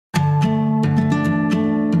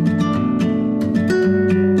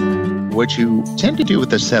What you tend to do with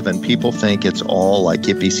the 7, people think it's all like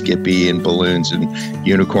yippee skippy and balloons and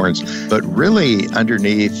unicorns. But really,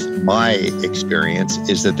 underneath my experience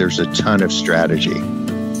is that there's a ton of strategy.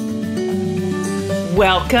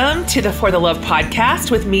 Welcome to the For the Love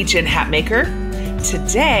podcast with me, Jen Hatmaker.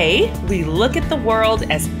 Today, we look at the world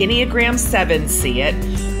as Enneagram Sevens see it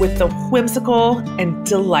with the whimsical and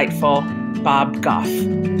delightful Bob Goff.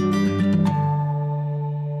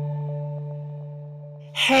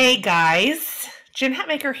 Hey guys, Jen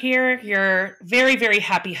Hatmaker here, your very, very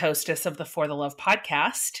happy hostess of the For the Love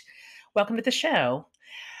podcast. Welcome to the show.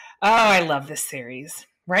 Oh, I love this series.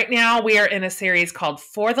 Right now, we are in a series called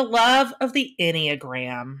For the Love of the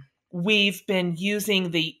Enneagram. We've been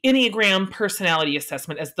using the Enneagram personality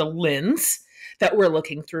assessment as the lens that we're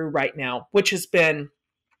looking through right now, which has been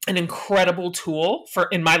an incredible tool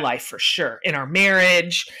in my life for sure, in our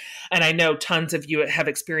marriage. And I know tons of you have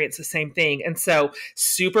experienced the same thing. And so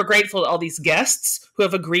super grateful to all these guests who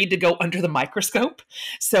have agreed to go under the microscope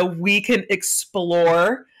so we can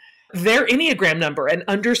explore their Enneagram number and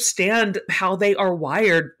understand how they are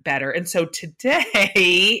wired better. And so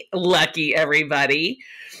today, lucky everybody,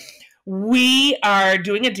 we are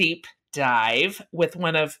doing a deep dive with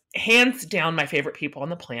one of, hands down, my favorite people on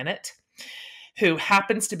the planet, who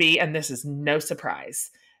happens to be, and this is no surprise,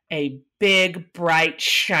 a big, bright,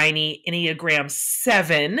 shiny Enneagram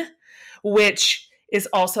 7, which is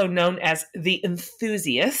also known as the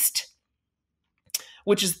enthusiast,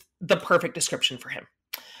 which is the perfect description for him.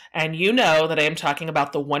 And you know that I am talking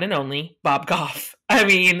about the one and only Bob Goff. I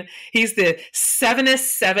mean, he's the 7est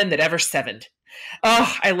 7 that ever sevened.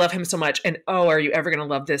 Oh, I love him so much. And oh, are you ever going to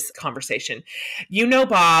love this conversation? You know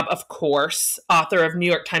Bob, of course, author of New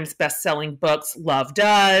York Times bestselling books, Love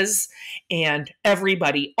Does, and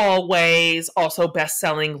Everybody Always, also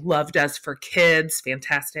bestselling Love Does for Kids.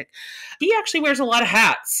 Fantastic. He actually wears a lot of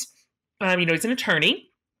hats. He's an attorney.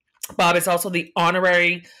 Bob is also the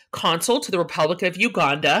honorary consul to the Republic of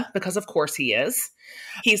Uganda, because of course he is.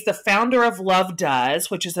 He's the founder of Love Does,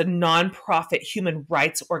 which is a nonprofit human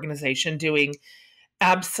rights organization doing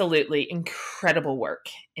absolutely incredible work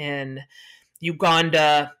in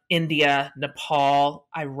Uganda, India, Nepal,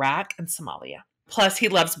 Iraq, and Somalia. Plus, he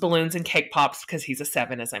loves balloons and cake pops because he's a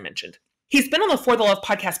 7, as I mentioned. He's been on the For the Love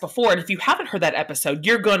podcast before, and if you haven't heard that episode,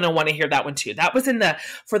 you're going to want to hear that one too. That was in the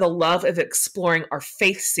For the Love of Exploring Our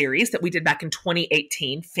Faith series that we did back in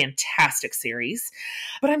 2018. Fantastic series.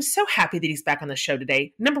 But I'm so happy that he's back on the show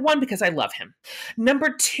today. Number 1, because I love him.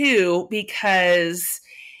 Number 2, because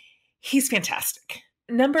he's fantastic.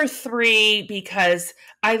 Number 3, because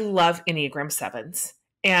I love Enneagram 7s.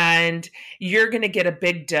 And you're going to get a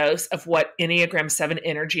big dose of what Enneagram 7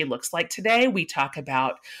 energy looks like today. We talk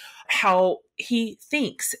about how he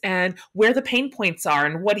thinks and where the pain points are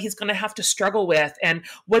and what he's going to have to struggle with and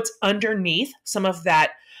what's underneath some of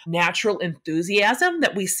that natural enthusiasm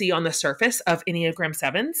that we see on the surface of Enneagram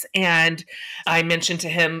 7s. And I mentioned to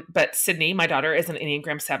him, but Sydney, my daughter, is an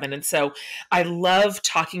Enneagram 7. And so I love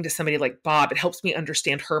talking to somebody like Bob. It helps me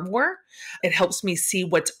understand her more. It helps me see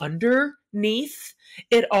what's underneath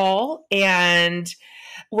it all. And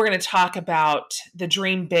we're going to talk about the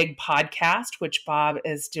Dream Big podcast, which Bob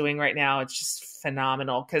is doing right now. It's just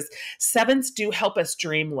phenomenal because 7s do help us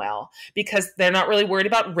dream well because they're not really worried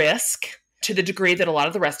about risk to the degree that a lot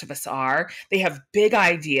of the rest of us are. They have big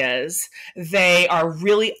ideas. They are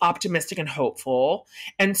really optimistic and hopeful.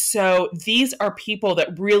 And so these are people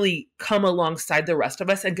that really come alongside the rest of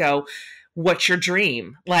us and go, what's your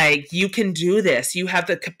dream? Like, you can do this. You have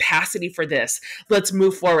the capacity for this. Let's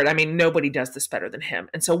move forward. I mean, nobody does this better than him.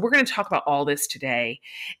 And so we're going to talk about all this today.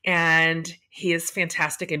 And he is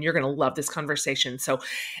fantastic. And you're going to love this conversation. So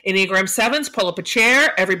Enneagram 7s, pull up a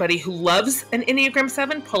chair. Everybody who loves an Enneagram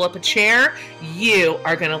 7, pull up a chair. You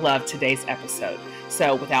are going to love today's episode.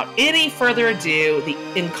 So without any further ado, the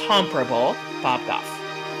incomparable Bob Goff.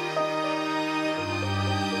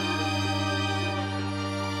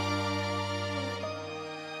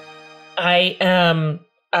 I am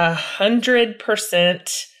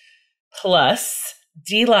 100% plus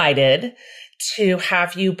delighted to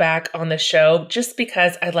have you back on the show just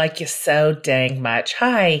because I like you so dang much.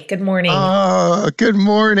 Hi, good morning. Oh, good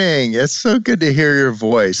morning. It's so good to hear your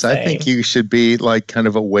voice. Same. I think you should be like kind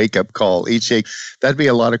of a wake-up call each day. That'd be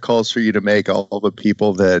a lot of calls for you to make, all the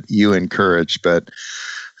people that you encourage, but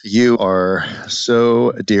you are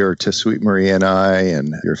so dear to Sweet Maria and I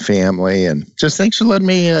and your family. And just thanks for letting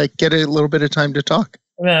me get a little bit of time to talk.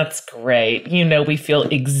 That's great. You know, we feel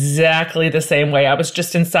exactly the same way. I was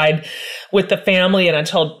just inside with the family and I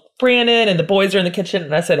told Brandon and the boys are in the kitchen.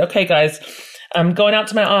 And I said, okay, guys, I'm going out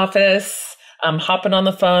to my office. I'm hopping on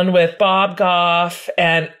the phone with Bob Goff.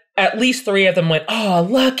 And at least 3 of them went, oh,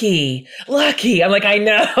 lucky. I'm like, I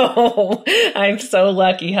know. I'm so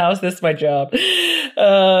lucky. How's this my job?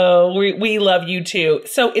 We love you too.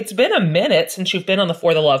 So it's been a minute since you've been on the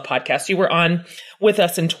For the Love podcast. You were on with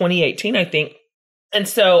us in 2018, I think. And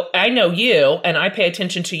so I know you and I pay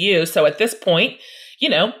attention to you. So at this point,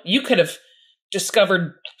 you could have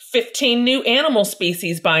discovered 15 new animal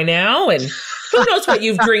species by now. And who knows what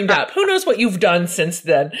you've dreamed up? Who knows what you've done since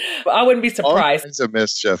then? I wouldn't be surprised. All kinds of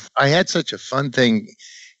mischief. I had such a fun thing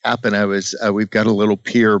happen. We've got a little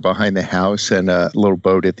pier behind the house and a little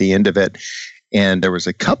boat at the end of it. And there was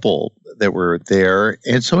a couple that were there.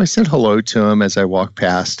 And so I said hello to them as I walked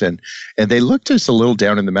past, and they looked just a little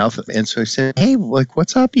down in the mouth. And so I said, hey,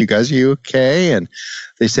 what's up? You guys, are you okay? And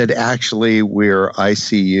they said, actually, we're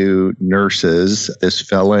ICU nurses. This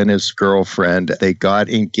fella and his girlfriend, they got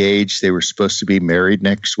engaged. They were supposed to be married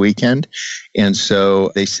next weekend. And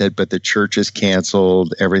so they said, but the church is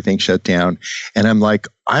canceled. Everything shut down. And I'm like,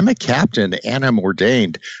 I'm a captain and I'm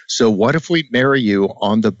ordained. So what if we marry you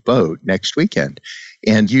on the boat next weekend?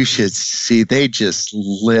 And you should see, they just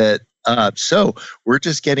lit up. So we're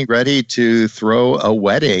just getting ready to throw a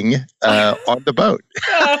wedding on the boat.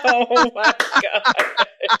 Oh my God.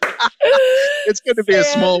 It's going to be a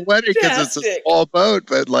small wedding because it's a small boat,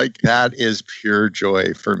 but that is pure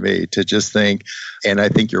joy for me to just think. And I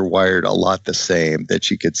think you're wired a lot the same, that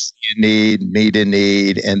you could see a need, meet a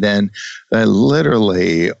need, and then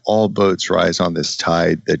literally all boats rise on this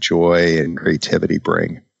tide that joy and creativity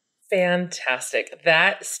bring. Fantastic.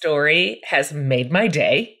 That story has made my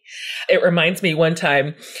day. It reminds me one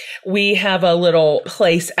time we have a little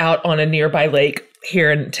place out on a nearby lake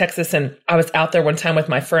here in Texas. And I was out there one time with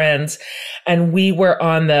my friends and we were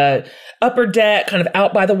on the upper deck, kind of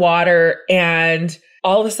out by the water. And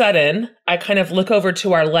all of a sudden I kind of look over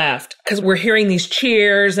to our left because we're hearing these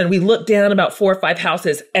cheers and we look down about 4 or 5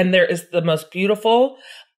 houses and there is the most beautiful,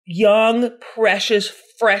 young, precious,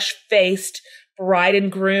 fresh-faced bride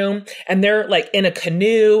and groom, and they're in a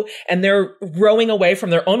canoe and they're rowing away from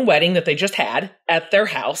their own wedding that they just had at their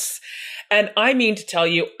house. And I mean to tell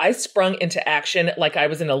you, I sprung into action like I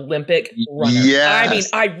was an Olympic runner. Yes. I mean,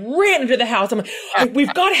 I ran into the house. I'm like,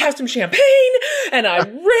 we've got to have some champagne. And I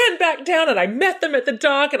ran back down and I met them at the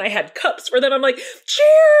dock and I had cups for them. I'm like,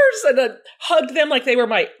 cheers. And I hugged them like they were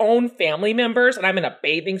my own family members. And I'm in a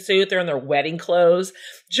bathing suit. They're in their wedding clothes.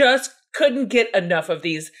 Just couldn't get enough of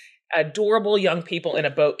these adorable young people in a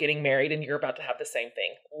boat getting married, and you're about to have the same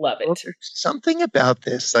thing. Love it. Well, there's something about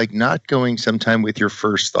this, not going sometime with your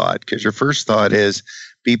first thought, because your first thought is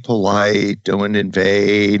be polite, don't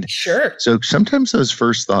invade. Sure. So sometimes those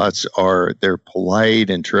first thoughts they're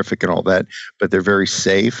polite and terrific and all that, but they're very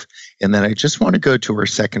safe. And then I just want to go to our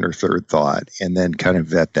second or third thought and then kind of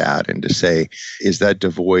vet that and to say, is that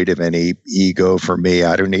devoid of any ego for me?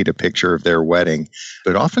 I don't need a picture of their wedding.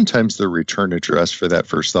 But oftentimes the return address for that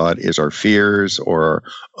first thought is our fears or our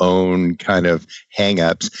own kind of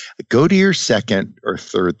hangups. Go to your second or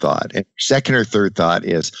third thought. And second or third thought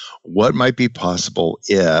is what might be possible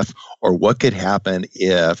if, or what could happen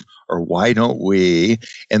if, or why don't we?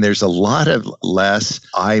 And there's a lot of less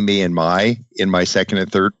I, me, and my in my second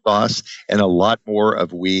and third thoughts, and a lot more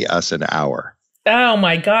of we, us, and our. Oh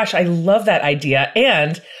my gosh, I love that idea.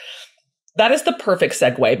 And that is the perfect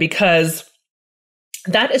segue because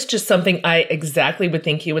that is just something I exactly would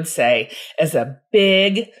think you would say as a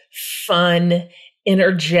big, fun,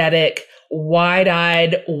 energetic,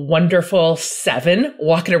 wide-eyed, wonderful 7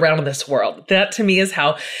 walking around in this world. That to me is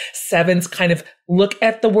how 7s kind of look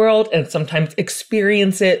at the world and sometimes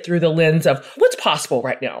experience it through the lens of what's possible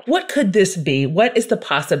right now. What could this be? What is the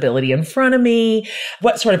possibility in front of me?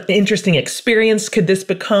 What sort of interesting experience could this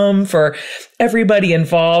become for everybody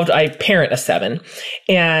involved? I parent a 7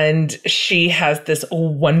 and she has this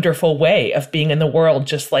wonderful way of being in the world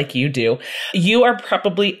just like you do. You are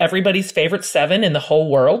probably everybody's favorite 7 in the whole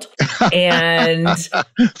world. And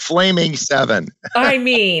flaming 7. I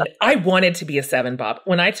mean, I wanted to be a 7, Bob.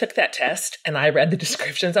 When I took that test and I read the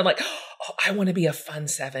descriptions, I'm like, oh, I want to be a fun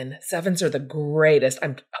 7. 7s are the greatest.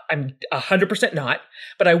 I'm 100% not,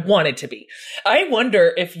 but I wanted to be. I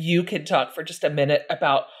wonder if you could talk for just a minute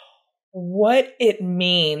about what it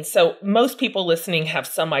means. So most people listening have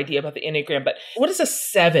some idea about the Enneagram, but what does a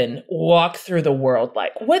 7 walk through the world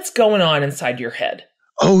like? What's going on inside your head?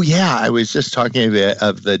 Oh, yeah. I was just talking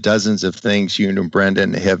of the dozens of things you and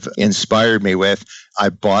Brendan have inspired me with. I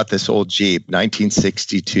bought this old Jeep,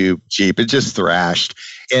 1962 Jeep. It just thrashed.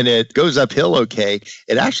 And it goes uphill okay.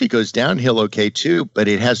 It actually goes downhill okay, too, but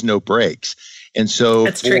it has no brakes. And so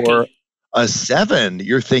That's tricky. A 7,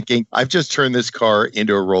 you're thinking, I've just turned this car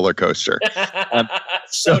into a roller coaster.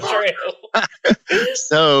 So true.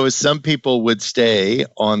 So some people would stay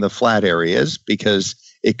on the flat areas because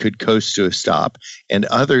it could coast to a stop, and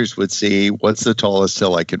others would see what's the tallest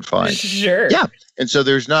hill I can find. Sure. Yeah. And so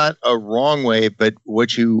there's not a wrong way, but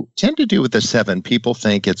what you tend to do with the 7, people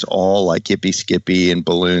think it's all like hippy skippy and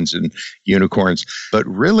balloons and unicorns. But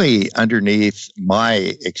really underneath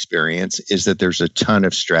my experience is that there's a ton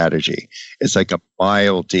of strategy. It's like a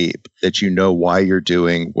mile deep that you know why you're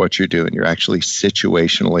doing what you're doing. You're actually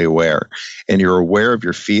situationally aware, and you're aware of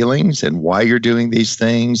your feelings and why you're doing these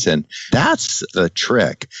things. And that's the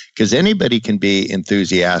trick, because anybody can be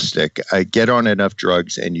enthusiastic. Get on enough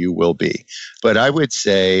drugs and you will be. But I would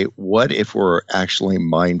say, what if we're actually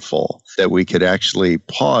mindful, that we could actually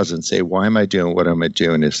pause and say, why am I doing what am I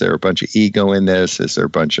doing? Is there a bunch of ego in this? Is there a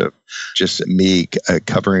bunch of just me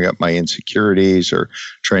covering up my insecurities or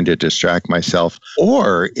trying to distract myself?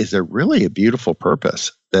 Or is there really a beautiful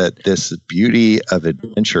purpose, that this beauty of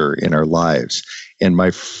adventure in our lives? And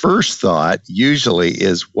my first thought usually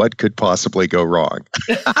is, what could possibly go wrong?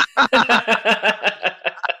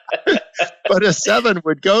 But a 7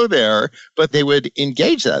 would go there, but they would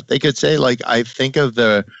engage that. They could say, like, I think of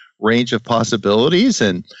the range of possibilities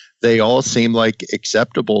and they all seem like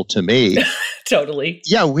acceptable to me. Totally.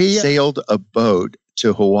 Yeah, we sailed a boat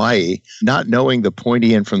to Hawaii, not knowing the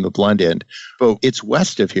pointy end from the blunt end, but it's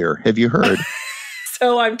west of here. Have you heard?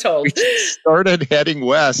 So I'm told. We started heading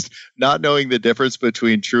west, not knowing the difference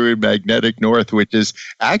between true and magnetic north, which is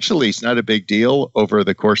actually, it's not a big deal over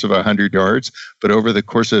the course of 100 yards, but over the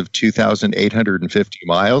course of 2,850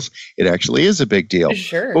 miles, it actually is a big deal.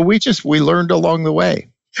 Sure. But we learned along the way.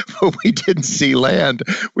 When we didn't see land,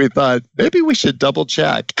 we thought, maybe we should double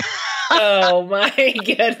check. Oh my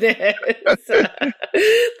goodness. That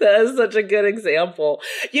is such a good example.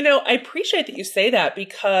 I appreciate that you say that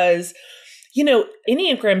because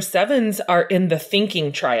Enneagram Sevens are in the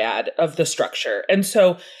thinking triad of the structure. And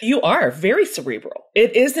so you are very cerebral.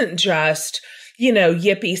 It isn't just,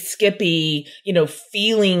 yippee skippy,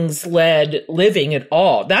 feelings led living at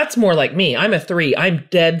all. That's more like me. I'm a 3. I'm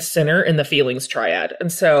dead center in the feelings triad.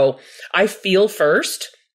 And so I feel first,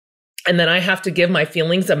 and then I have to give my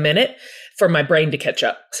feelings a minute for my brain to catch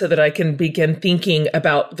up so that I can begin thinking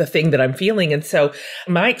about the thing that I'm feeling. And so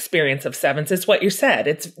my experience of 7s is what you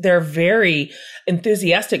said. They're very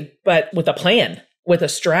enthusiastic, but with a plan, with a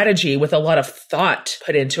strategy, with a lot of thought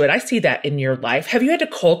put into it. I see that in your life. Have you had to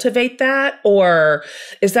cultivate that? Or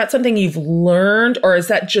is that something you've learned? Or is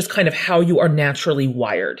that just kind of how you are naturally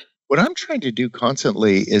wired? What I'm trying to do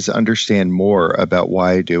constantly is understand more about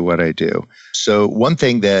why I do what I do. So one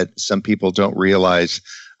thing that some people don't realize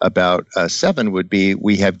about a 7 would be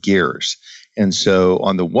we have gears. And so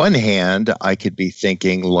on the one hand, I could be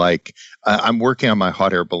thinking like, I'm working on my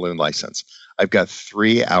hot air balloon license. I've got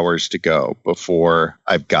 3 hours to go before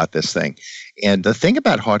I've got this thing. And the thing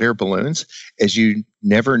about hot air balloons is you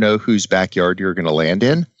never know whose backyard you're going to land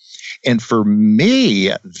in. And for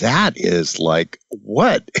me, that is like,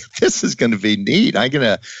 what? This is going to be neat. I'm going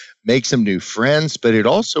to make some new friends, but it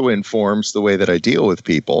also informs the way that I deal with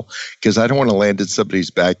people, because I don't want to land in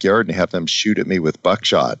somebody's backyard and have them shoot at me with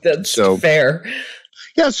buckshot. That's fair.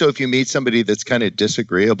 Yeah, so if you meet somebody that's kind of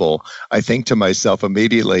disagreeable, I think to myself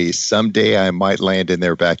immediately, someday I might land in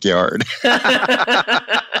their backyard.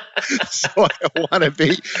 So I want to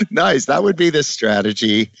be nice. That would be the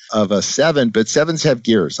strategy of a 7, but 7s have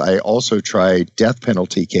gears. I also try death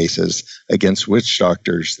penalty cases against witch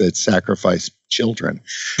doctors that sacrifice children.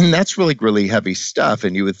 And that's really, really heavy stuff.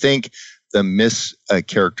 And you would think the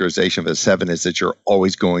mischaracterization of a 7 is that you're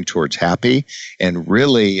always going towards happy. And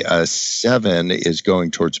really, a 7 is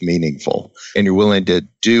going towards meaningful. And you're willing to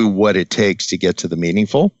do what it takes to get to the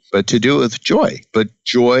meaningful, but to do it with joy, but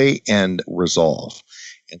joy and resolve.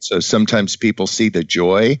 And so sometimes people see the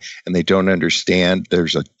joy and they don't understand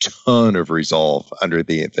there's a ton of resolve under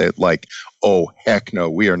the like, oh, heck no,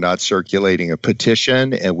 we are not circulating a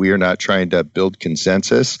petition and we are not trying to build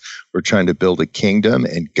consensus. We're trying to build a kingdom,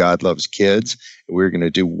 and God loves kids. And we're going to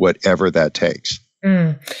do whatever that takes.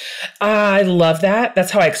 I love that.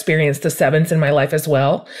 That's how I experienced the 7s in my life as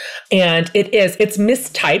well. And it's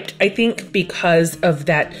mistyped, I think, because of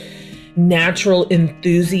that natural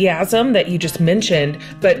enthusiasm that you just mentioned.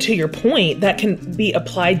 But to your point, that can be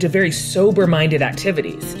applied to very sober-minded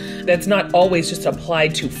activities. That's not always just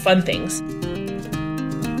applied to fun things.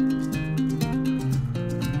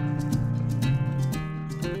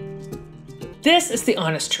 This is the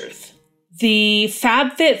honest truth. The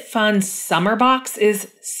FabFitFun Summer Box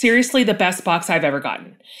is seriously the best box I've ever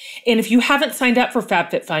gotten. And if you haven't signed up for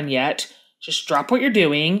FabFitFun yet, Just drop what you're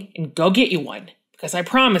doing and go get you one. Because I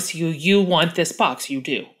promise you, you want this box. You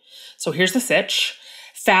do. So here's the sitch.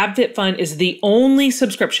 FabFitFun is the only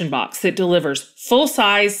subscription box that delivers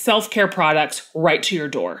full-size self-care products right to your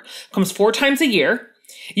door. Comes 4 times a year.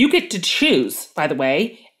 You get to choose, by the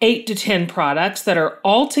way, 8 to 10 products that are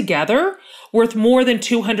all together worth more than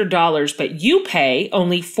 $200, but you pay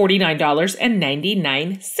only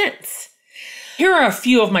 $49.99. Here are a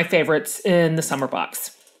few of my favorites in the summer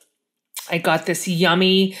box. I got this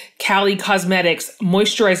yummy Cali Cosmetics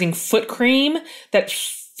moisturizing foot cream that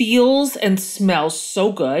feels and smells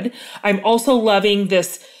so good. I'm also loving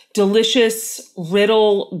this delicious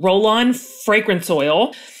Riddle roll-on fragrance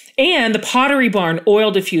oil and the Pottery Barn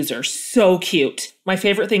oil diffuser. So cute. My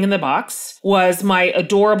favorite thing in the box was my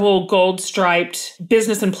adorable gold-striped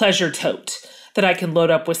business and pleasure tote that I can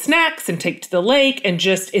load up with snacks and take to the lake, and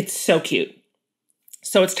just, it's so cute.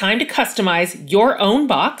 So it's time to customize your own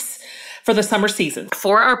box for the summer season.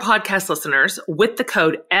 For our podcast listeners, with the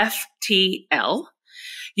code FTL,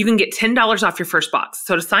 you can get $10 off your first box.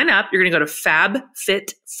 So to sign up, you're going to go to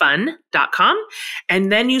fabfitfun.com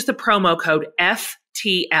and then use the promo code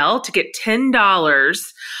FTL to get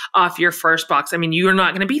 $10 off your first box. I mean, you're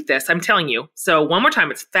not going to beat this, I'm telling you. So one more time,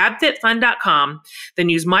 it's fabfitfun.com. Then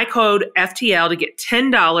use my code FTL to get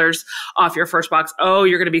 $10 off your first box. Oh,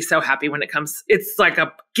 you're going to be so happy when it comes. It's like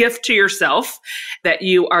a gift to yourself that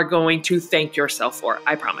you are going to thank yourself for.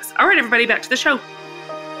 I promise. All right, everybody, back to the show.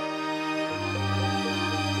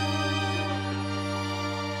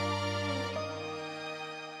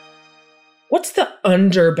 What's the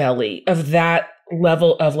underbelly of that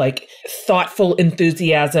level of like thoughtful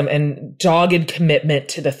enthusiasm and dogged commitment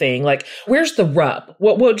to the thing? Like, where's the rub?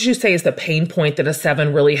 What would you say is the pain point that a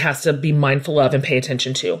 7 really has to be mindful of and pay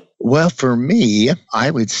attention to? Well, for me,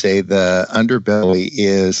 I would say the underbelly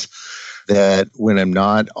is that when I'm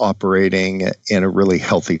not operating in a really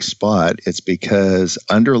healthy spot, it's because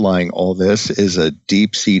underlying all this is a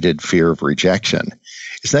deep-seated fear of rejection.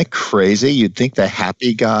 Isn't that crazy? You'd think the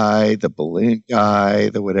happy guy, the balloon guy,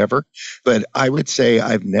 the whatever. But I would say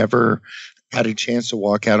I've never had a chance to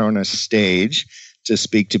walk out on a stage to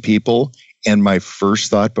speak to people. And my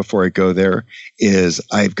first thought before I go there is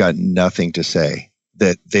I've got nothing to say,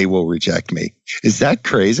 that they will reject me. Is that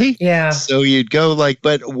crazy? Yeah. So you'd go like,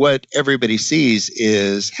 but what everybody sees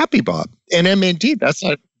is happy Bob. And I'm indeed, that's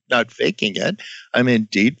not faking it. I'm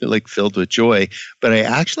indeed like filled with joy, but I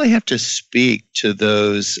actually have to speak to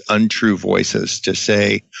those untrue voices to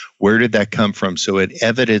say, where did that come from? So it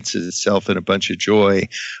evidences itself in a bunch of joy,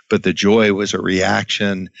 but the joy was a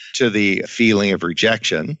reaction to the feeling of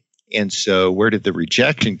rejection. And so where did the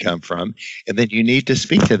rejection come from? And then you need to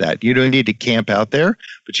speak to that. You don't need to camp out there,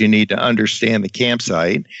 but you need to understand the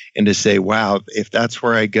campsite and to say, wow, if that's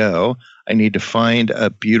where I go, I need to find a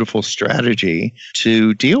beautiful strategy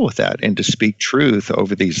to deal with that and to speak truth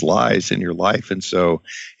over these lies in your life. And so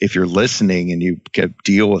if you're listening and you can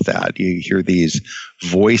deal with that, you hear these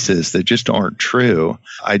voices that just aren't true.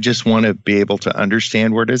 I just want to be able to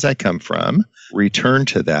understand where does that come from, return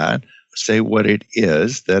to that, say what it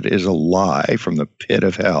is that is a lie from the pit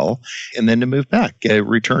of hell, and then to move back,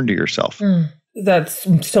 return to yourself. That's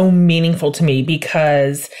so meaningful to me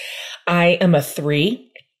because I am a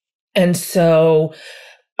 3. And so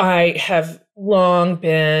I have long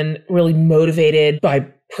been really motivated by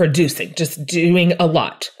producing, just doing a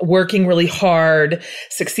lot, working really hard,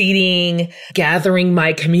 succeeding, gathering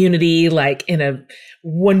my community like in a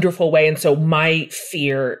wonderful way. And so my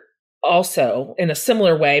fear also in a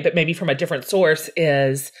similar way, but maybe from a different source,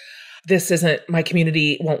 is my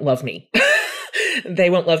community won't love me. They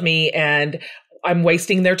won't love me and I'm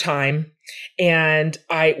wasting their time. And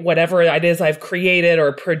whatever it is I've created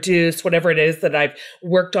or produced, whatever it is that I've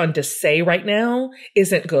worked on to say right now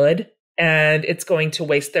isn't good. And it's going to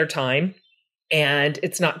waste their time. And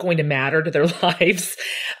it's not going to matter to their lives.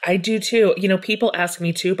 I do too. People ask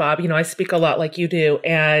me too, Bob, I speak a lot like you do.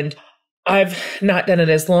 And I've not done it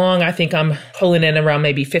as long. I think I'm pulling in around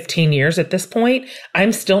maybe 15 years at this point.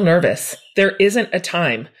 I'm still nervous. There isn't a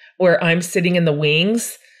time where I'm sitting in the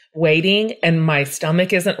wings waiting and my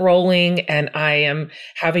stomach isn't rolling and I am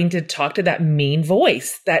having to talk to that mean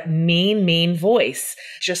voice, mean voice,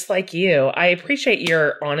 just like you. I appreciate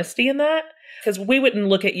your honesty in that because we wouldn't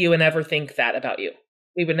look at you and ever think that about you.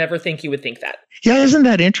 We would never think you would think that. Yeah, isn't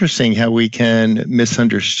that interesting how we can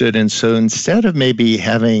misunderstood? And so instead of maybe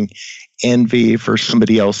having envy for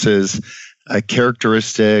somebody else's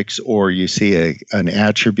characteristics, or you see an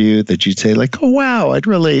attribute that you'd say like, oh, wow,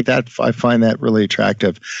 I find that really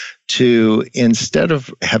attractive, to instead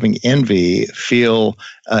of having envy, feel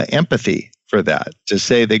empathy for that, to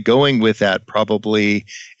say that going with that probably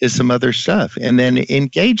is some other stuff, and then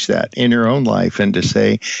engage that in your own life and to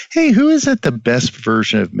say, hey, who is at the best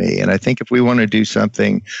version of me? And I think if we want to do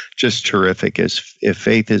something just terrific, if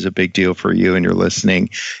faith is a big deal for you and you're listening,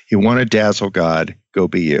 you want to dazzle God, go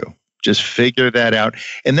be you. Just figure that out.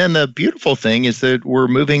 And then the beautiful thing is that we're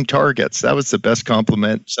moving targets. That was the best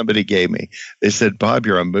compliment somebody gave me. They said, Bob,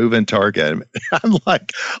 you're a moving target. I'm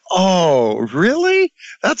like, oh, really?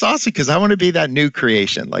 That's awesome, because I want to be that new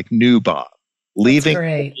creation, like new Bob. Leaving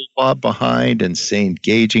old Bob behind and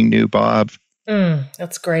engaging new Bob.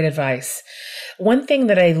 That's great advice. One thing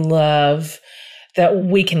that I love that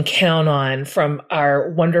we can count on from our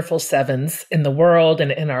wonderful sevens in the world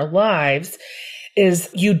and in our lives is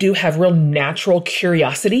you do have real natural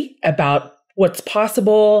curiosity about what's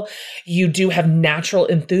possible. You do have natural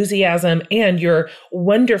enthusiasm, and you're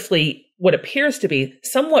wonderfully, what appears to be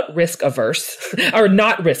somewhat risk averse, or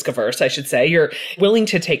not risk averse, I should say. You're willing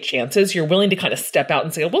to take chances. You're willing to kind of step out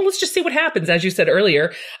and say, well, let's just see what happens. As you said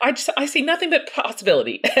earlier, I see nothing but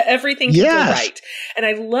possibility. Everything can go right. And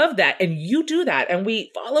I love that. And you do that. And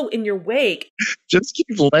we follow in your wake. Just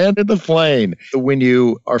keep landing the plane. When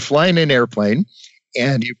you are flying an airplane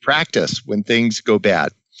and you practice when things go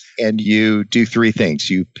bad, and you do three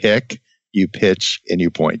things: you pick, you pitch, and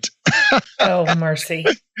you point. Oh, mercy.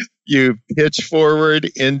 You pitch forward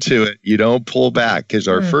into it. You don't pull back, because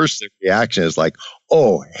our first reaction is like,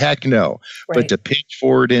 oh, heck no. Right. But to pitch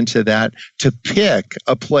forward into that, to pick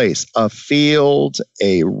a place, a field,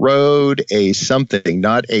 a road, a something,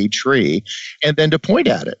 not a tree, and then to point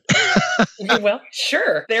at it. Well,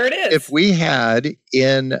 sure. There it is. If we had,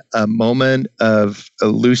 in a moment of a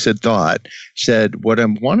lucid thought, said, what I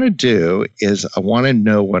want to do is I want to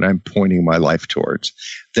know what I'm pointing my life towards,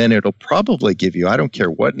 then it'll probably give you, I don't care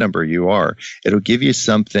what number you are, it'll give you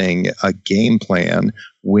something, a game plan,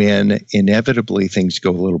 when inevitably things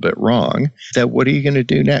go a little bit wrong, that what are you going to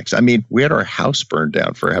do next? I mean, we had our house burned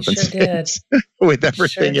down, for heaven's sakes, with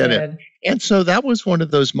everything in it. And so that was one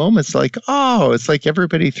of those moments like, oh, it's like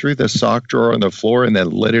everybody threw the sock drawer on the floor and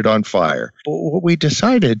then lit it on fire. But what we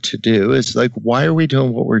decided to do is like, why are we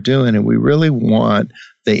doing what we're doing? And we really want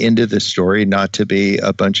the end of the story not to be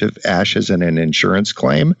a bunch of ashes and an insurance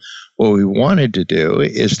claim. What we wanted to do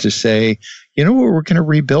is to say, you know what, we're going to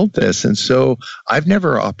rebuild this. And so I've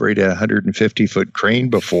never operated a 150-foot crane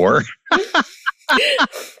before.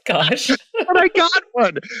 Gosh. But I got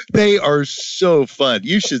one. They are so fun.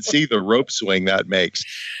 You should see the rope swing that makes.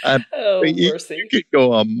 You could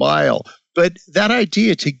go a mile. But that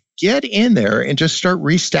idea to get in there and just start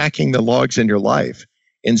restacking the logs in your life,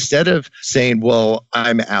 instead of saying, well,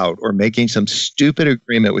 I'm out, or making some stupid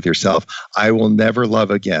agreement with yourself, I will never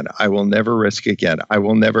love again. I will never risk again. I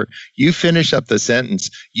will never. You finish up the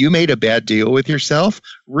sentence. You made a bad deal with yourself.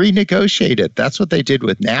 Renegotiate it. That's what they did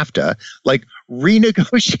with NAFTA. Like,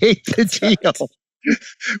 renegotiate the deal.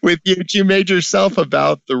 With you made yourself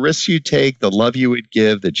about the risks you take, the love you would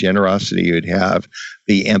give, the generosity you'd have,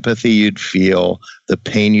 the empathy you'd feel, the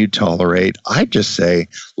pain you'd tolerate. I'd just say,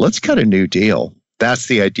 let's cut a new deal. That's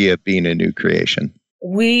the idea of being a new creation.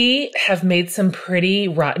 We have made some pretty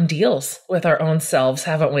rotten deals with our own selves,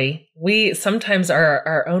 haven't we? We sometimes are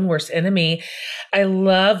our own worst enemy. I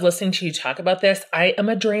love listening to you talk about this. I am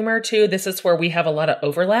a dreamer too. This is where we have a lot of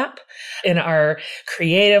overlap in our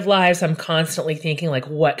creative lives. I'm constantly thinking like,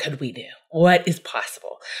 what could we do? What is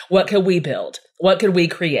possible? What could we build? What could we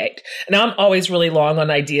create? Now I'm always really long on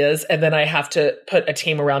ideas, and then I have to put a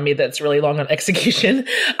team around me that's really long on execution.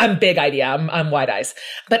 I'm big idea. I'm wide eyes.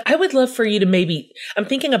 But I would love for you to I'm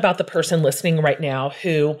thinking about the person listening right now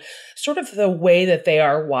who sort of the way that they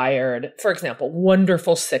are wired. For example,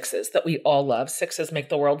 wonderful sixes that we all love. Sixes make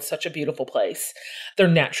the world such a beautiful place. They're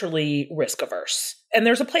naturally risk averse. And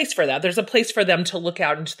there's a place for that. There's a place for them to look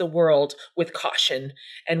out into the world with caution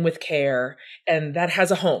and with care, and that has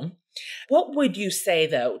a home. What would you say,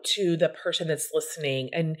 though, to the person that's listening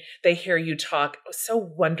and they hear you talk so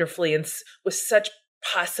wonderfully and with such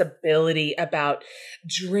possibility about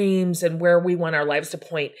dreams and where we want our lives to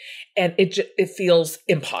point, and it feels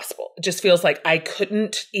impossible. It just feels like I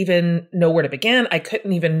couldn't even know where to begin. I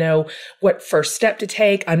couldn't even know what first step to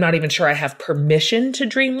take. I'm not even sure I have permission to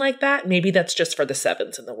dream like that. Maybe that's just for the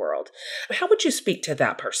sevens in the world. How would you speak to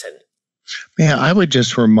that person? Man, I would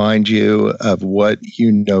just remind you of what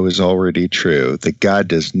you know is already true, that God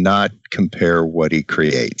does not compare what he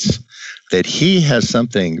creates, that he has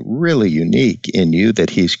something really unique in you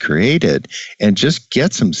that he's created, and just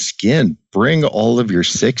get some skin, bring all of your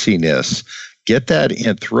sixiness, get that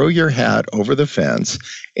in, throw your hat over the fence,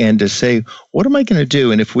 and to say, what am I going to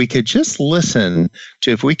do? And if we could just listen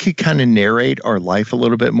to, if we could kind of narrate our life a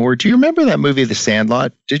little bit more. Do you remember that movie, The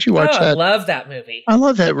Sandlot? Did you watch that? I love that movie. I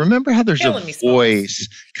love that. Remember how there's a voice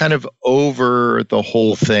kind of over the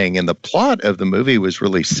whole thing? And the plot of the movie was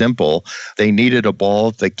really simple. They needed a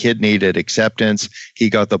ball. The kid needed acceptance. He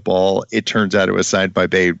got the ball. It turns out it was signed by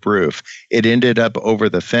Babe Ruth. It ended up over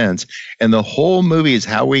the fence. And the whole movie is,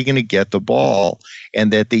 how are we going to get the ball?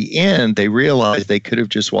 And at the end, they realized they could have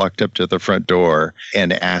just walked up to the front door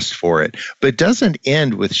and asked for it. But it doesn't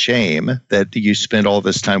end with shame that you spent all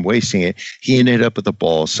this time wasting it. He ended up with a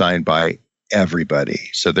ball signed by everybody.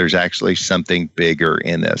 So there's actually something bigger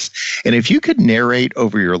in this. And if you could narrate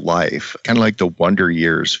over your life, kind of like the Wonder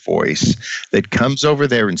Years voice that comes over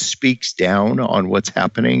there and speaks down on what's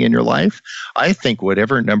happening in your life, I think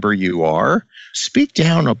whatever number you are, speak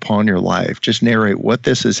down upon your life. Just narrate what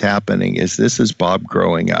this is happening. This is Bob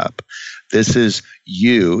growing up. This is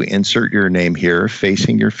you, insert your name here,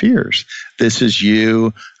 facing your fears. This is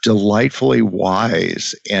you, delightfully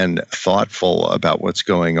wise and thoughtful about what's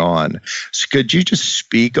going on. So could you just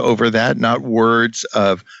speak over that, not words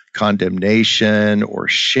of condemnation or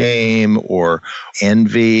shame or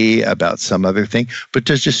envy about some other thing, but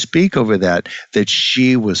to just speak over that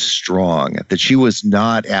she was strong, that she was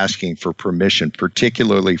not asking for permission,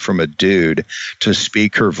 particularly from a dude, to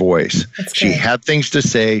speak her voice. She had things to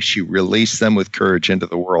say. She released them with courage into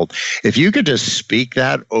the world. If you could just speak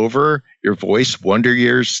that over your voice, Wonder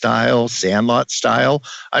Years style, Sandlot style,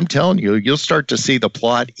 I'm telling you, you'll start to see the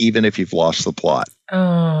plot even if you've lost the plot.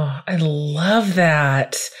 Oh, I love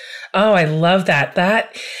that. Oh, I love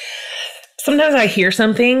that. Sometimes I hear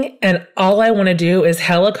something and all I want to do is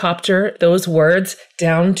helicopter those words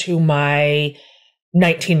down to my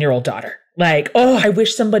 19-year-old daughter. Like, oh, I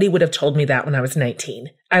wish somebody would have told me that when I was 19.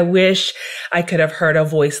 I wish I could have heard a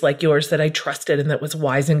voice like yours that I trusted and that was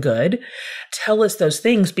wise and good. Tell us those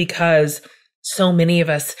things, because so many of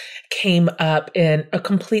us came up in a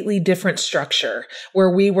completely different structure where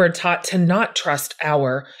we were taught to not trust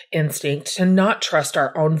our instinct, to not trust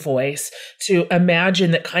our own voice, to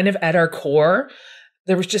imagine that kind of at our core,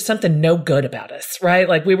 there was just something no good about us, right?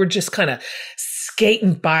 Like we were just kind of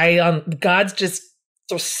skating by on God's just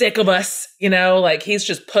so sick of us, like he's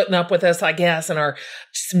just putting up with us, I guess, and our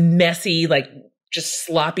just messy, just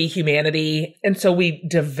sloppy humanity. And so we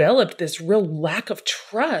developed this real lack of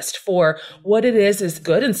trust for what it is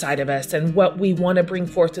good inside of us and what we want to bring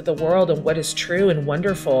forth to the world and what is true and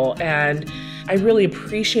wonderful. And I really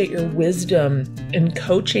appreciate your wisdom in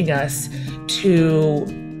coaching us to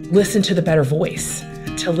listen to the better voice,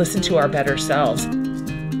 to listen to our better selves.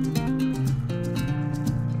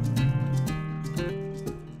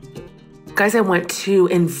 Guys, I want to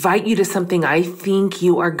invite you to something I think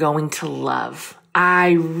you are going to love.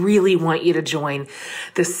 I really want you to join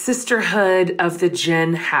the Sisterhood of the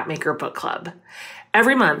Jen Hatmaker Book Club.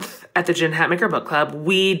 Every month at the Jen Hatmaker Book Club,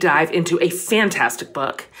 we dive into a fantastic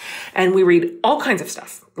book and we read all kinds of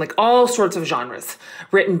stuff, like all sorts of genres,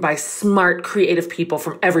 written by smart, creative people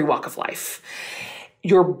from every walk of life.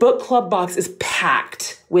 Your book club box is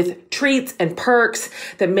packed with treats and perks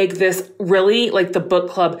that make this really like the book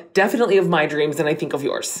club, definitely of my dreams and I think of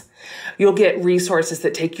yours. You'll get resources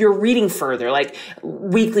that take your reading further, like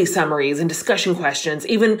weekly summaries and discussion questions,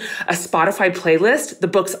 even a Spotify playlist the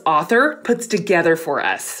book's author puts together for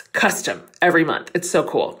us, custom every month. It's so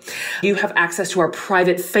cool. You have access to our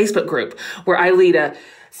private Facebook group where I lead a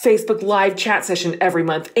Facebook live chat session every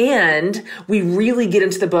month, and we really get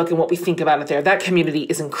into the book and what we think about it there. That community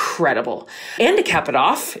is incredible. And to cap it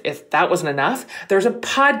off, if that wasn't enough, there's a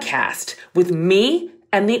podcast with me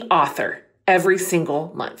and the author every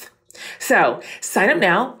single month. So sign up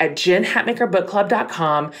now at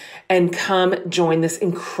jenhatmakerbookclub.com and come join this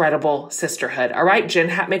incredible sisterhood. All right,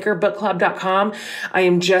 jenhatmakerbookclub.com. I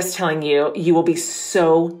am just telling you, you will be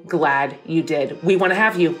so glad you did. We want to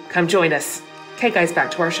have you. Come join us. Okay, guys, back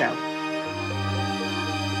to our show.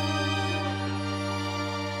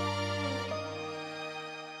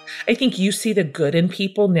 I think you see the good in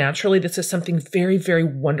people naturally. This is something very, very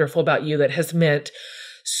wonderful about you that has meant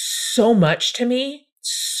so much to me,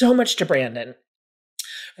 so much to Brandon.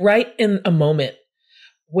 Right in a moment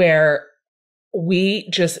where we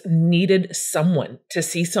just needed someone to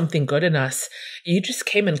see something good in us, you just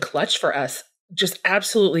came in clutch for us, just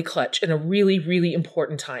absolutely clutch in a really, really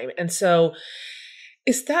important time. And so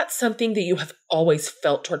is that something that you have always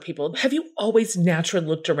felt toward people? Have you always naturally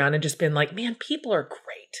looked around and just been like, man, people are great?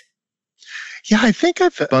 Yeah, I think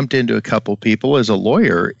I've bumped into a couple people as a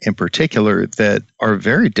lawyer in particular that are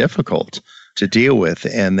very difficult. to deal with.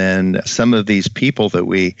 And then some of these people that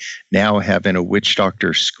we now have in a witch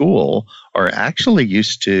doctor school are actually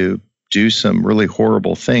used to do some really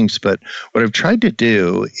horrible things. But what I've tried to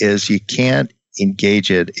do is you can't engage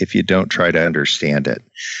it if you don't try to understand it.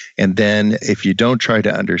 And then if you don't try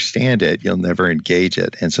to understand it, you'll never engage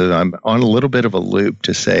it. And so I'm on a little bit of a loop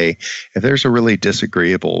to say, if there's a really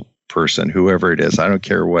disagreeable person, whoever it is, I don't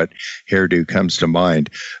care what hairdo comes to mind,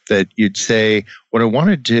 that you'd say, what I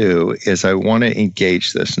want to do is I want to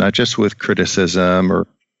engage this, not just with criticism or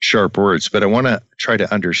sharp words, but I want to try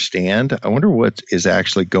to understand. I wonder what is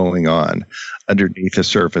actually going on underneath the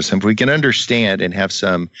surface. And if we can understand and have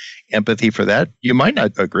some empathy for that, you might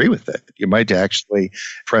not agree with it. You might actually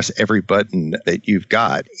press every button that you've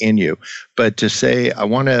got in you. But to say, I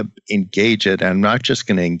want to engage it, I'm not just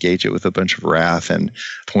going to engage it with a bunch of wrath and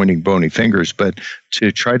pointing bony fingers, but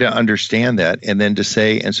to try to understand that and then to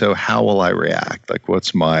say, and so how will I react? Like,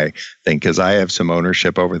 what's my thing? Because I have some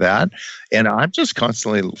ownership over that. And I'm just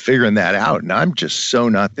constantly figuring that out. And I'm just so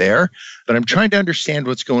not there. But I'm trying to understand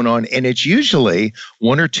what's going on. And it's usually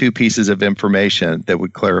one or two pieces of information that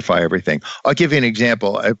would clarify everything. I'll give you an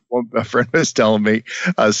example. A friend was telling me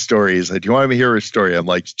a story. He said, do you want me to hear a story? I'm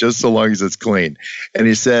like, just so long as it's clean. And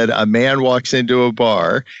he said, a man walks into a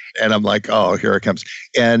bar. And I'm like, oh, here it comes.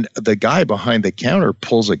 And the guy behind the counter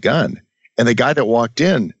pulls a gun. And the guy that walked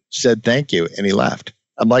in said, thank you. And he left.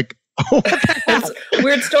 I'm like, oh,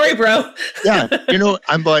 weird story, bro. Yeah.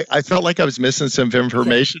 I'm like, I felt like I was missing some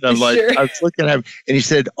information. I'm like, sure. I was looking at him and he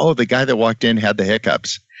said, oh, the guy that walked in had the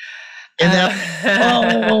hiccups.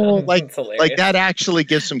 And like that actually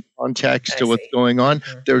gives some context to what's going on.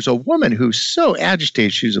 Mm-hmm. There's a woman who's so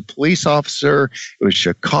agitated. She's a police officer. It was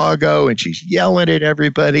Chicago and she's yelling at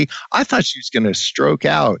everybody. I thought she was going to stroke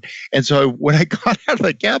out. And so when I got out of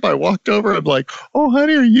the cab, I walked over. I'm like, oh,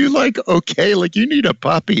 honey, are you like, okay? Like you need a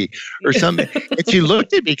puppy or something. And she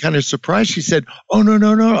looked at me kind of surprised. She said, oh,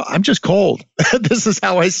 no. I'm just cold. This is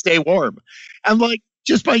how I stay warm. I'm like,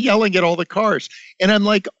 just by yelling at all the cars. And I'm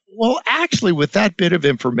like, well, actually, with that bit of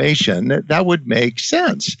information, that would make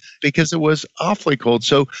sense because it was awfully cold.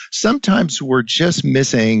 So sometimes we're just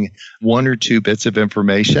missing one or two bits of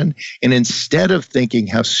information. And instead of thinking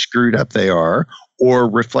how screwed up they are or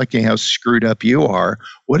reflecting how screwed up you are,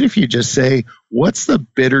 what if you just say, what's the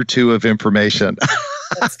bit or two of information?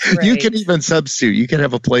 You can even substitute. You can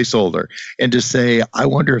have a placeholder and just say, I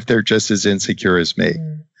wonder if they're just as insecure as me.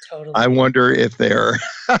 Totally. I wonder if they're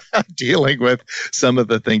dealing with some of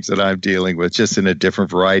the things that I'm dealing with, just in a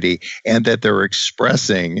different variety, and that they're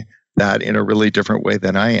expressing that in a really different way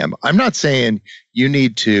than I am. I'm not saying you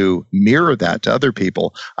need to mirror that to other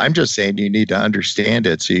people. I'm just saying you need to understand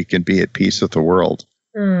it so you can be at peace with the world.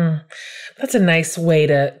 That's a nice way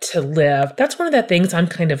to live. That's one of the things I'm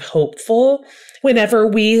kind of hopeful whenever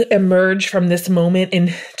we emerge from this moment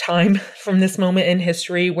in time, from this moment in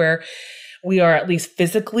history where we are at least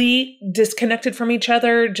physically disconnected from each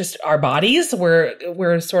other, just our bodies.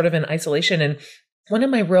 We're sort of in isolation. And one of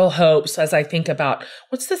my real hopes as I think about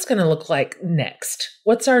what's this going to look like next?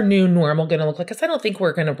 What's our new normal going to look like? Because I don't think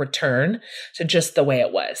we're going to return to just the way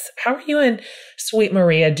it was. How are you and Sweet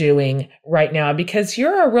Maria doing right now? Because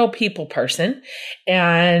you're a real people person.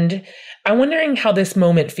 And I'm wondering how this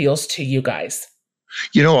moment feels to you guys.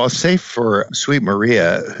 I'll say for Sweet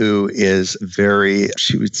Maria, who is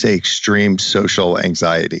she would say extreme social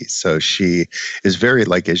anxiety. So she is very,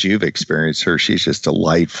 like, as you've experienced her, she's just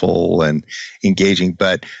delightful and engaging.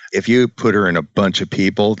 But if you put her in a bunch of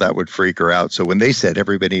people, that would freak her out. So when they said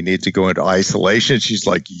everybody needs to go into isolation, she's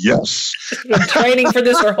like, yes. She's been training for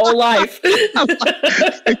this her whole life.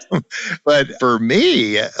 But for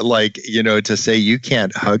me, to say you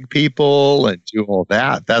can't hug people and do all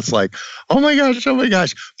that, that's like, oh my gosh.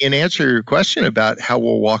 In answer to your question about how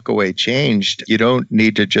we'll walk away changed, you don't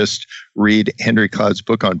need to just read Henry Cloud's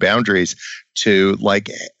book on boundaries to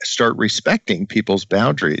start respecting people's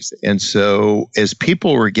boundaries. And so as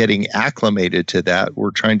people were getting acclimated to that,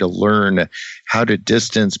 we're trying to learn how to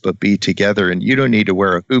distance but be together. And you don't need to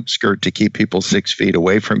wear a hoop skirt to keep people 6 feet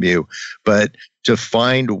away from you, but to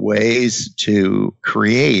find ways to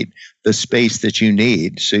create the space that you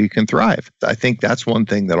need so you can thrive. I think that's one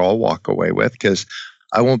thing that I'll walk away with, because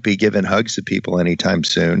I won't be giving hugs to people anytime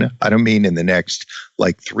soon. I don't mean in the next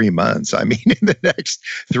 3 months. I mean in the next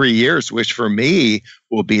 3 years, which for me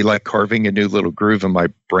will be like carving a new little groove in my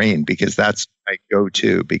brain, because that's my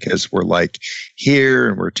go-to, because we're here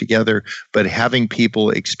and we're together. But having people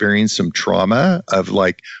experience some trauma of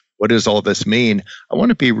what does all this mean? I want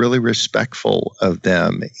to be really respectful of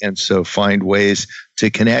them. And so find ways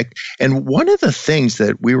to connect. And one of the things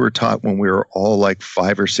that we were taught when we were all like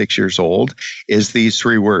 5 or 6 years old is these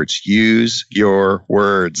 3 words: use your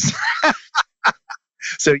words.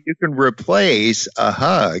 So you can replace a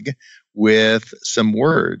hug with some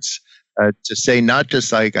words to say, not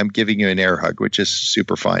just like I'm giving you an air hug, which is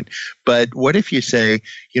super fine. But what if you say,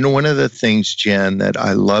 one of the things, Jen, that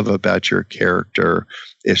I love about your character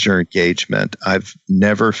is your engagement. I've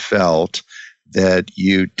never felt that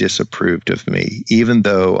you disapproved of me, even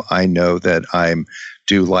though I know that I'm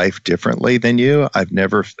do life differently than you. I've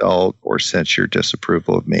never felt or sensed your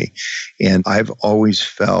disapproval of me. And I've always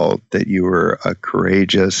felt that you were a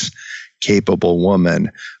courageous, capable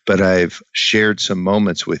woman, but I've shared some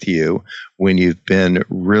moments with you when you've been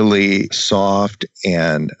really soft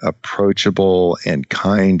and approachable and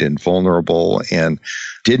kind and vulnerable and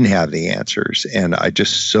didn't have the answers. And I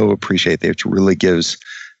just so appreciate that. It really gives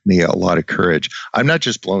me a lot of courage. I'm not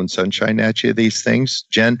just blowing sunshine at you, these things,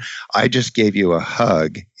 Jen. I just gave you a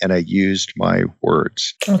hug and I used my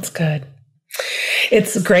words. That's good.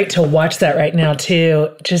 It's great to watch that right now too,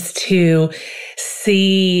 just to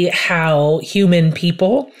see how human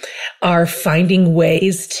people are finding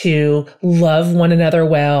ways to love one another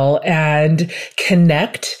well and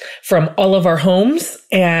connect from all of our homes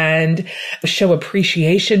and show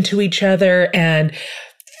appreciation to each other and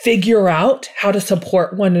figure out how to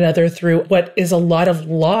support one another through what is a lot of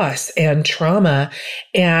loss and trauma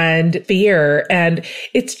and fear. And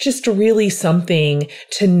it's just really something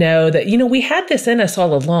to know that, we had this in us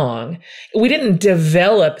all along. We didn't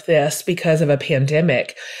develop this because of a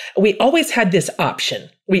pandemic. We always had this option.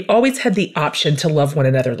 We always had the option to love one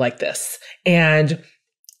another like this and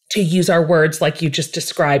to use our words like you just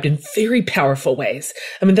described in very powerful ways.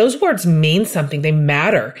 I mean, those words mean something. They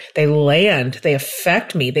matter. They land. They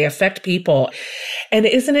affect me. They affect people. And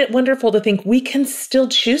isn't it wonderful to think we can still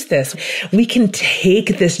choose this? We can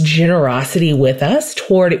take this generosity with us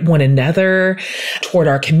toward one another, toward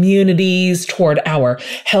our communities, toward our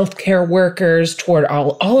healthcare workers, toward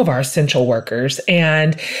all of our essential workers.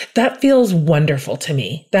 And that feels wonderful to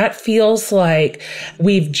me. That feels like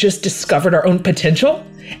we've just discovered our own potential.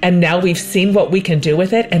 And now we've seen what we can do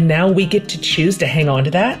with it. And now we get to choose to hang on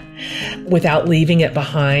to that without leaving it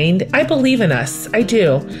behind. I believe in us. I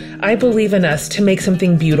do. I believe in us to make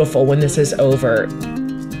something beautiful when this is over.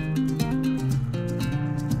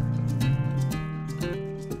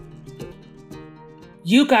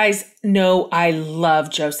 You guys know I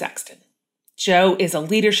love Joe Sexton. Joe is a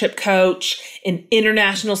leadership coach, an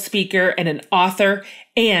international speaker, and an author,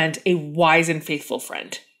 and a wise and faithful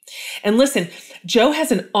friend. And listen, Joe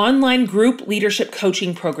has an online group leadership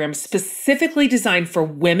coaching program specifically designed for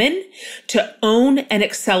women to own and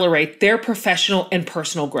accelerate their professional and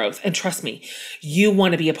personal growth. And trust me, you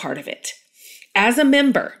want to be a part of it. As a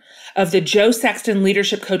member of the Joe Sexton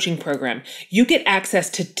Leadership Coaching Program, you get access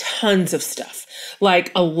to tons of stuff,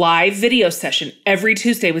 like a live video session every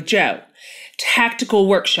Tuesday with Joe, tactical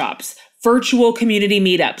workshops, virtual community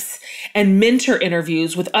meetups, and mentor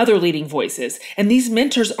interviews with other leading voices. And these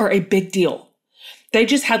mentors are a big deal. They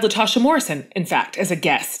just had LaTosha Morrison, in fact, as a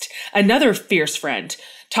guest, another fierce friend.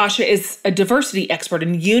 Tasha is a diversity expert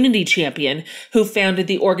and unity champion who founded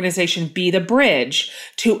the organization Be the Bridge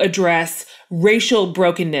to address racial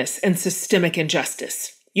brokenness and systemic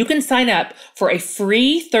injustice. You can sign up for a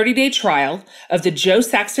free 30-day trial of the Joe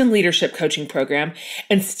Sexton Leadership Coaching Program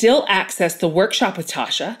and still access the workshop with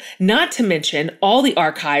Tasha, not to mention all the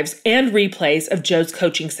archives and replays of Joe's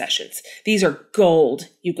coaching sessions. These are gold,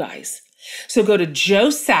 you guys. So go to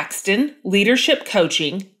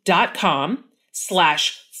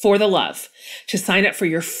joesaxtonleadershipcoaching.com/forthelove to sign up for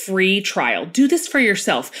your free trial. Do this for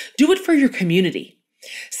yourself. Do it for your community.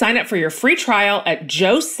 Sign up for your free trial at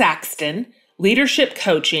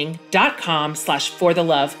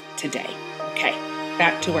joesaxtonleadershipcoaching.com/forthelove today. Okay,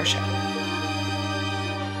 back to our show.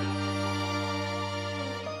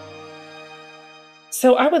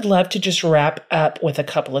 So I would love to just wrap up with a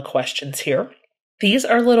couple of questions here. These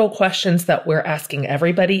are little questions that we're asking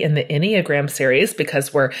everybody in the Enneagram series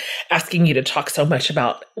because we're asking you to talk so much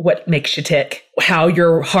about what makes you tick, how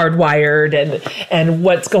you're hardwired, and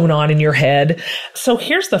what's going on in your head. So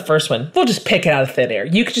here's the first one. We'll just pick it out of thin air.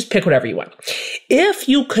 You could just pick whatever you want. If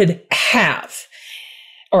you could have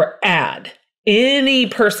or add any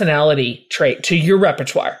personality trait to your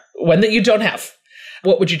repertoire, one that you don't have,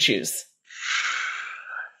 what would you choose?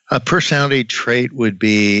 A personality trait would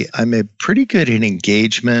be I'm a pretty good in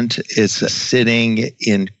engagement. It's sitting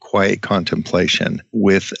in quiet contemplation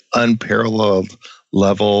with unparalleled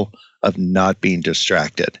level of not being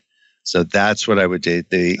distracted. So that's what I would do.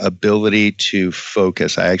 The ability to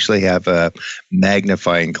focus. I actually have a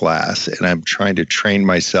magnifying glass, and I'm trying to train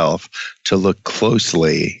myself to look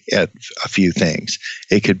closely at a few things.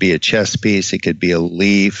 It could be a chess piece. It could be a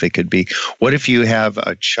leaf. It could be, what if you have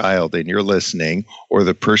a child and you're listening, or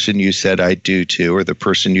the person you said I do to, or the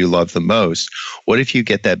person you love the most? What if you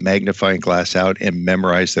get that magnifying glass out and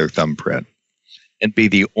memorize their thumbprint? And be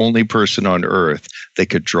the only person on earth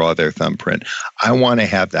that could draw their thumbprint. I want to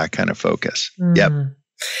have that kind of focus. Yep.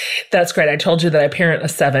 That's great. I told you that I parent a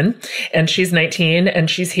 7 and she's 19 and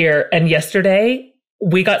she's here. And yesterday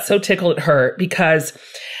we got so tickled at her because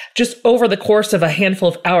just over the course of a handful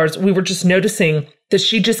of hours, we were just noticing that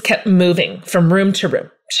she just kept moving from room to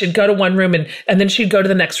room. She'd go to one room and then she'd go to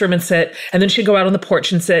the next room and sit. And then she'd go out on the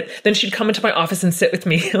porch and sit. Then she'd come into my office and sit with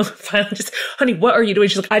me. Finally, just, honey, what are you doing?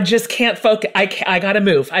 She's like, I just can't focus. I got to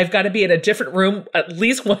move. I've got to be in a different room at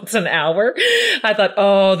least once an hour. I thought,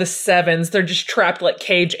 oh, the 7s, they're just trapped like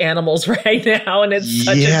cage animals right now. And it's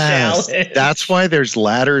such a challenge. That's why there's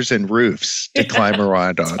ladders and roofs to climb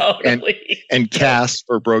around on. Totally. And casts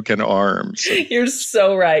for broken arms. You're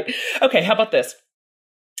so right. Okay, how about this?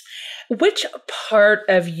 Which part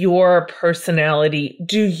of your personality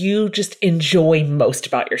do you just enjoy most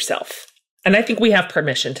about yourself? And I think we have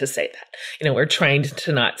permission to say that. We're trained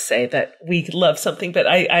to not say that we love something, but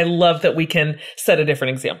I love that we can set a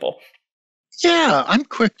different example. Yeah, I'm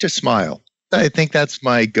quick to smile. I think that's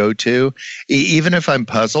my go-to. Even if I'm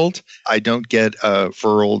puzzled, I don't get a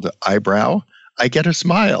furrowed eyebrow. I get a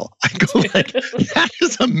smile. I go like, that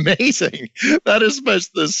is amazing. That is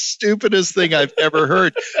the stupidest thing I've ever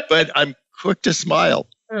heard, but I'm quick to smile.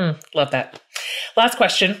 Love that. Last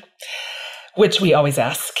question, which we always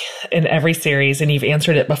ask in every series, and you've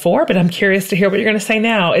answered it before, but I'm curious to hear what you're going to say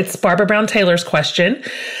now. It's Barbara Brown Taylor's question.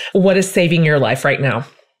 What is saving your life right now?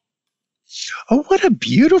 Oh, what a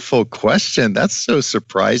beautiful question. That's so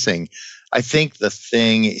surprising. I think the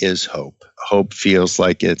thing is hope. Hope feels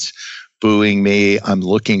like it's buoying me. I'm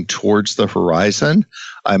looking towards the horizon.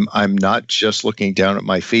 I'm not just looking down at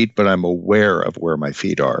my feet, but I'm aware of where my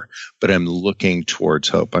feet are. But I'm looking towards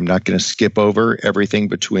hope. I'm not going to skip over everything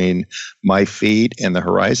between my feet and the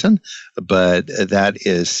horizon, but that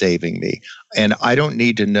is saving me. And I don't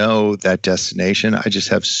need to know that destination. I just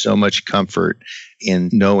have so much comfort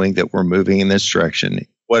in knowing that we're moving in this direction.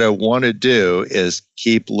 What I want to do is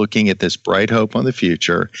keep looking at this bright hope on the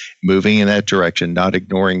future, moving in that direction, not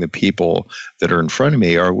ignoring the people that are in front of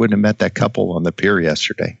me, or I wouldn't have met that couple on the pier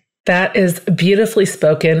yesterday. That is beautifully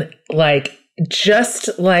spoken, just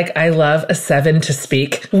like I love a 7 to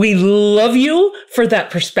speak. We love you for that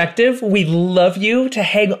perspective. We love you to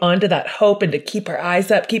hang on to that hope and to keep our eyes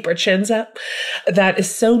up, keep our chins up. That is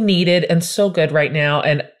so needed and so good right now.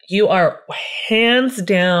 And you are hands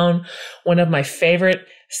down one of my favorite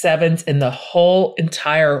 7s in the whole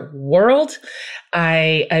entire world.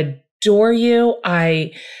 I adore you.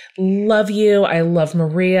 I love you. I love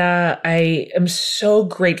Maria. I am so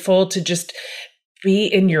grateful to just be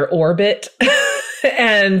in your orbit.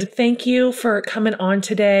 And thank you for coming on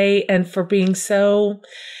today and for being so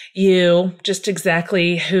you, just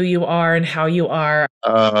exactly who you are and how you are.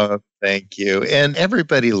 Thank you. And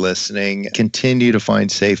everybody listening, continue to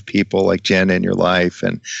find safe people like Jen in your life.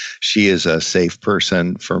 And she is a safe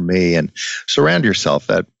person for me. And surround yourself,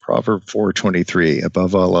 that Proverb 4:23,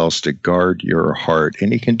 above all else, to guard your heart.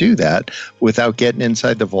 And you can do that without getting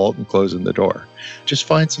inside the vault and closing the door. Just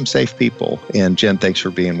find some safe people. And Jen, thanks for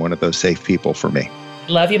being one of those safe people for me.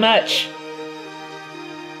 Love you much.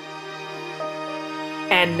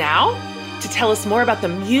 And now, to tell us more about the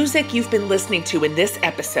music you've been listening to in this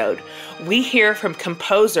episode, we hear from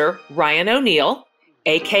composer Ryan O'Neill,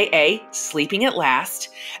 aka Sleeping at Last,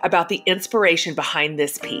 about the inspiration behind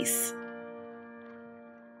this piece.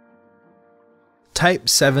 Type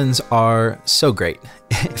 7s are so great.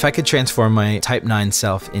 If I could transform my type 9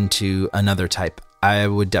 self into another type, I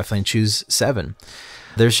would definitely choose 7.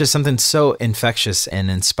 There's just something so infectious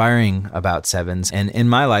and inspiring about 7s. And in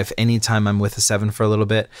my life, anytime I'm with a 7 for a little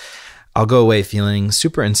bit, I'll go away feeling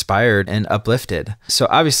super inspired and uplifted. So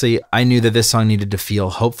obviously, I knew that this song needed to feel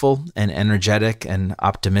hopeful and energetic and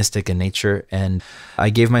optimistic in nature. And I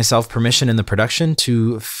gave myself permission in the production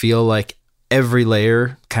to feel like every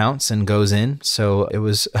layer counts and goes in. So it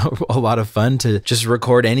was a lot of fun to just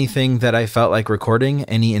record anything that I felt like recording,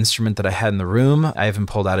 any instrument that I had in the room. I even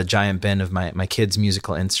pulled out a giant bin of my kids'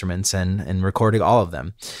 musical instruments and recorded all of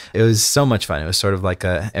them. It was so much fun. It was sort of like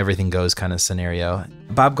a everything goes kind of scenario.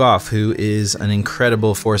 Bob Goff, who is an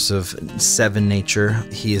incredible force of 7 nature,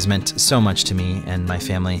 he has meant so much to me and my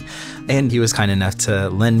family. And he was kind enough to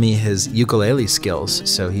lend me his ukulele skills.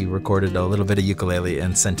 So he recorded a little bit of ukulele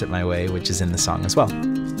and sent it my way, which is in the song as well.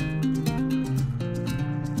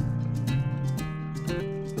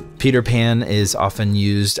 Peter Pan is often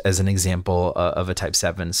used as an example of a type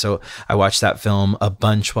 7. So I watched that film a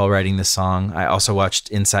bunch while writing the song. I also watched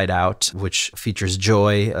Inside Out, which features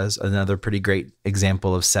joy as another pretty great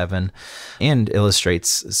example of 7 and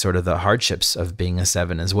illustrates sort of the hardships of being a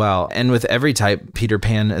 7 as well. And with every type, Peter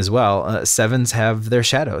Pan as well, 7s have their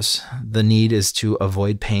shadows. The need is to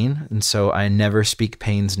avoid pain. And so I never speak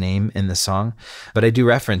pain's name in the song, but I do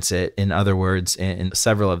reference it in other words in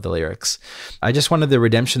several of the lyrics. I just wanted the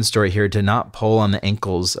redemption story here to not pull on the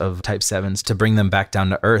ankles of type 7s to bring them back down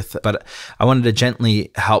to earth, but I wanted to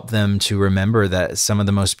gently help them to remember that some of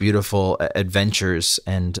the most beautiful adventures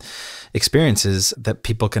and experiences that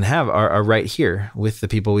people can have are right here with the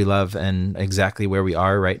people we love and exactly where we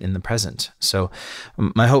are right in the present. So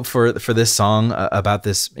my hope for this song about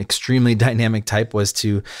this extremely dynamic type was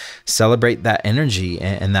to celebrate that energy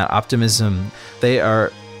and that optimism. They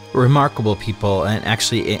are remarkable people, and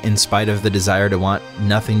actually, in spite of the desire to want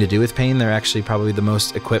nothing to do with pain, they're actually probably the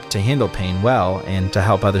most equipped to handle pain well and to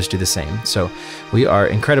help others do the same. So we are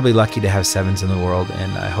incredibly lucky to have 7s in the world,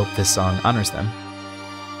 and I hope this song honors them.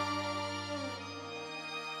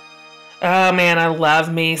 Oh man, I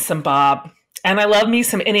love me some Bob. And I love me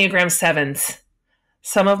some Enneagram 7s.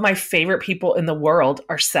 Some of my favorite people in the world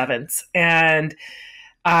are 7s. And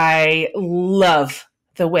I love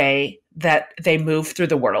the way that they move through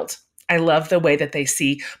the world. I love the way that they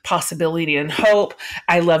see possibility and hope.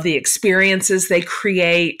 I love the experiences they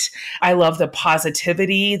create. I love the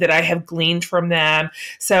positivity that I have gleaned from them.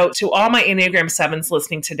 So to all my Enneagram 7s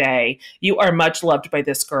listening today, you are much loved by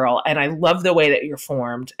this girl. And I love the way that you're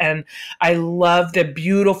formed. And I love the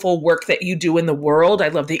beautiful work that you do in the world. I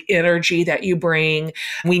love the energy that you bring.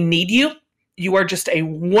 We need you. You are just a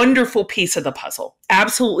wonderful piece of the puzzle,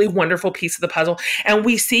 absolutely wonderful piece of the puzzle. And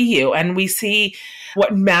we see you and we see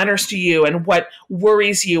what matters to you and what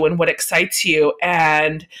worries you and what excites you.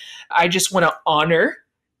 And I just want to honor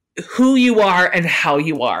who you are and how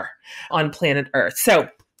you are on planet Earth. So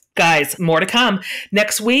guys, more to come.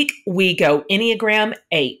 Next week, we go Enneagram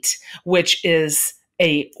 8, which is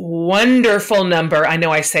a wonderful number. I know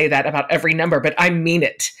I say that about every number, but I mean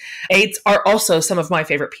it. 8s are also some of my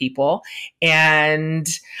favorite people. And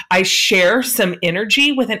I share some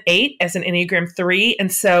energy with an 8 as an Enneagram 3.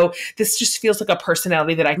 And so this just feels like a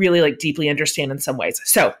personality that I really deeply understand in some ways.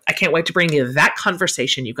 So I can't wait to bring you that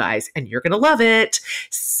conversation, you guys, and you're going to love it.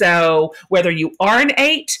 So whether you are an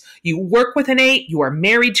 8, you work with an 8, you are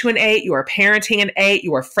married to an 8, you are parenting an 8,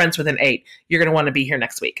 you are friends with an 8, you're going to want to be here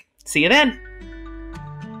next week. See you then.